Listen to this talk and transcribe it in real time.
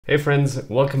Hey friends,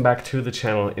 welcome back to the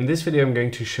channel. In this video I'm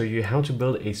going to show you how to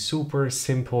build a super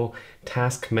simple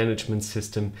task management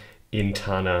system in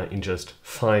Tana in just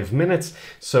 5 minutes.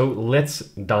 So let's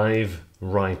dive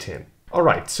right in.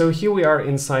 Alright, so here we are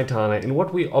inside Tana, and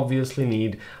what we obviously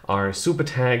need are super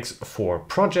tags for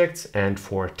projects and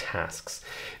for tasks.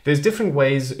 There's different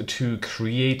ways to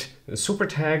create super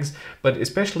tags, but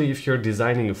especially if you're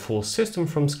designing a full system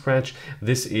from scratch,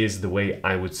 this is the way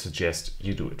I would suggest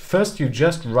you do it. First, you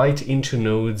just write into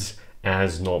nodes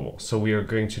as normal. So we are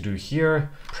going to do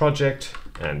here project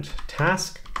and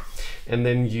task, and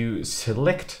then you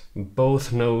select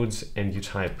both nodes and you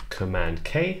type Command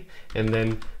K and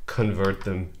then convert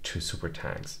them to super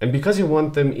tags. And because you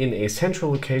want them in a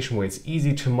central location where it's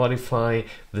easy to modify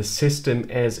the system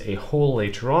as a whole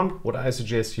later on, what I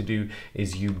suggest you do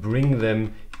is you bring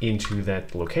them into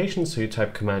that location. So you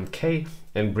type Command K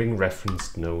and bring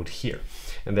referenced node here.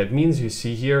 And that means you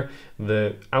see here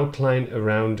the outline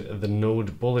around the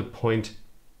node bullet point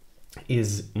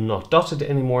is not dotted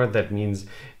anymore. That means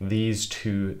these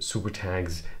two super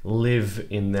tags live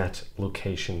in that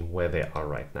location where they are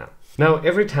right now. Now,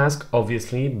 every task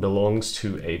obviously belongs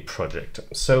to a project.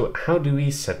 So how do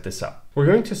we set this up? We're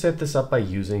going to set this up by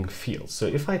using fields. So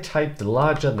if I type the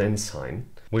larger than sign,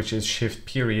 which is shift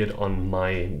period on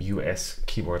my US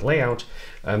keyboard layout,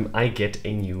 I get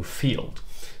a new field.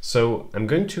 So I'm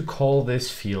going to call this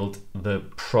field the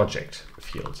project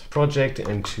field. Project,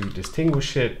 and to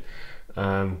distinguish it,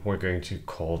 we're going to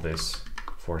call this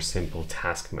for simple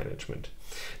task management.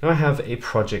 Now I have a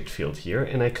project field here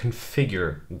and I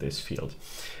configure this field.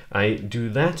 I do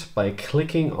that by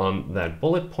clicking on that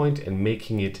bullet point and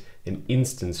making it an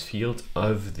instance field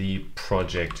of the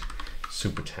project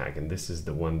super tag. And this is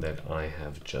the one that I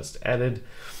have just added.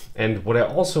 And what I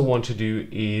also want to do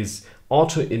is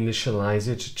auto initialize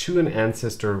it to an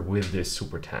ancestor with this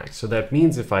super tag. So that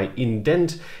means if I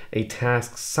indent a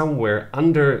task somewhere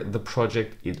under the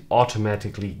project, it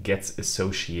automatically gets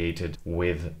associated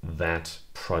with that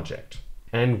project.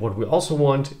 And what we also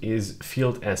want is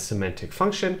field as semantic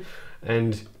function,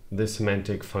 and the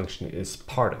semantic function is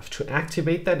part of. To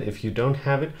activate that, if you don't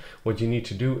have it, what you need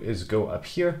to do is go up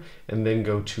here and then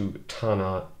go to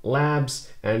Tana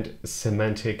Labs and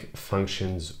semantic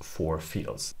functions for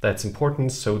fields. That's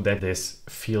important so that this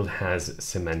field has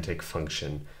semantic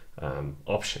function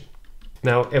option.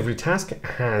 Now, every task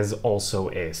has also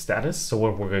a status. So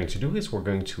what we're going to do is we're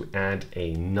going to add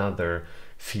another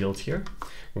field here.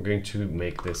 We're going to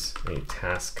make this a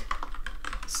task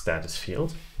status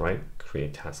field, right?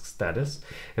 Create task status.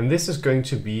 And this is going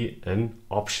to be an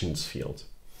options field.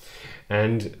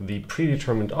 And the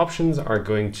predetermined options are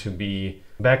going to be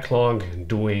backlog,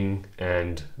 doing,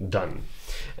 and done.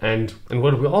 And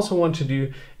what we also want to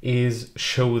do is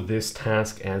show this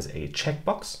task as a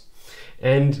checkbox.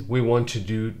 And we want to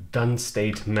do done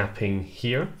state mapping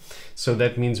here. So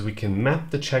that means we can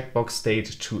map the checkbox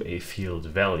state to a field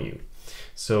value.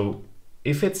 So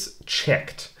if it's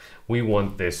checked, we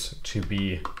want this to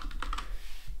be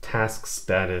task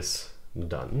status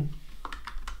done.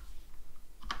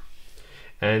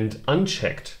 And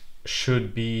unchecked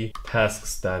should be task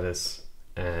status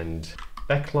and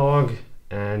backlog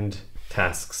and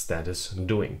task status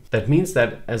doing. That means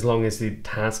that as long as the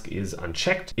task is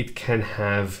unchecked, it can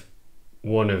have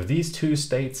one of these two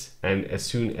states, and as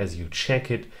soon as you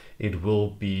check it, it will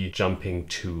be jumping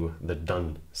to the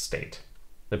done state.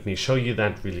 Let me show you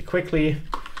that really quickly.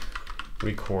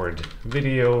 Record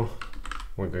video.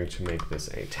 We're going to make this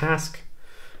a task.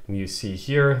 And you see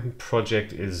here,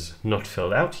 project is not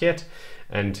filled out yet,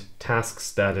 and task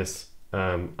status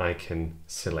I can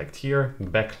select here,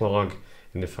 backlog,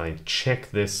 and if I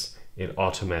check this, it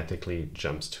automatically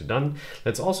jumps to done.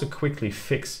 Let's also quickly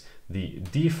fix the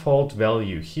default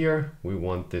value here. We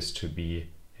want this to be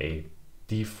a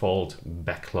default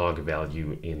backlog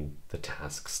value in the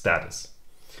task status.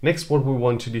 Next, what we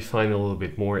want to define a little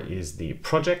bit more is the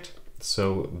project.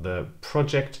 So the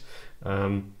project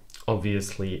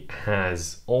obviously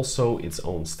has also its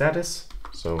own status.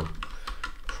 So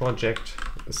project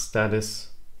status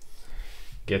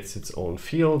gets its own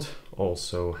field,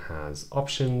 also has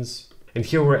options. And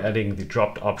here we're adding the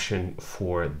dropped option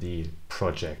for the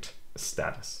project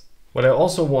status. What I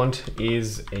also want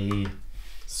is a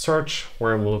search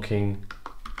where I'm looking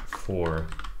for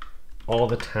all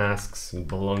the tasks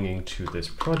belonging to this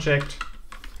project.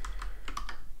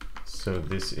 So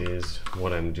this is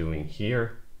what I'm doing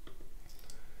here.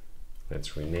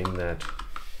 Let's rename that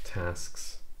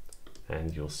tasks.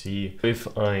 And you'll see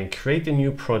if I create a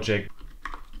new project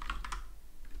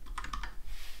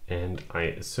and I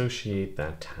associate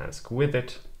that task with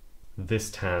it,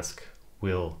 this task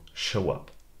will show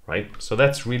up. right? So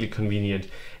that's really convenient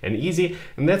and easy.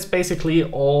 And that's basically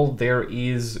all there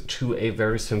is to a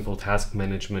very simple task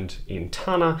management in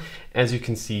Tana. As you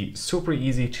can see, super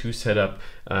easy to set up,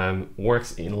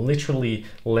 works in literally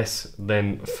less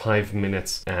than 5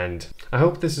 minutes. And I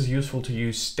hope this is useful to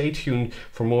you. Stay tuned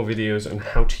for more videos on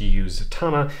how to use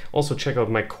Tana. Also check out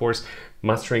my course,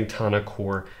 Mastering Tana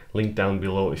Core, link down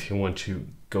below if you want to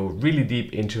go really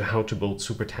deep into how to build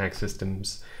super tag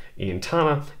systems in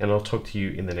Tana, and I'll talk to you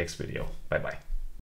in the next video. Bye bye.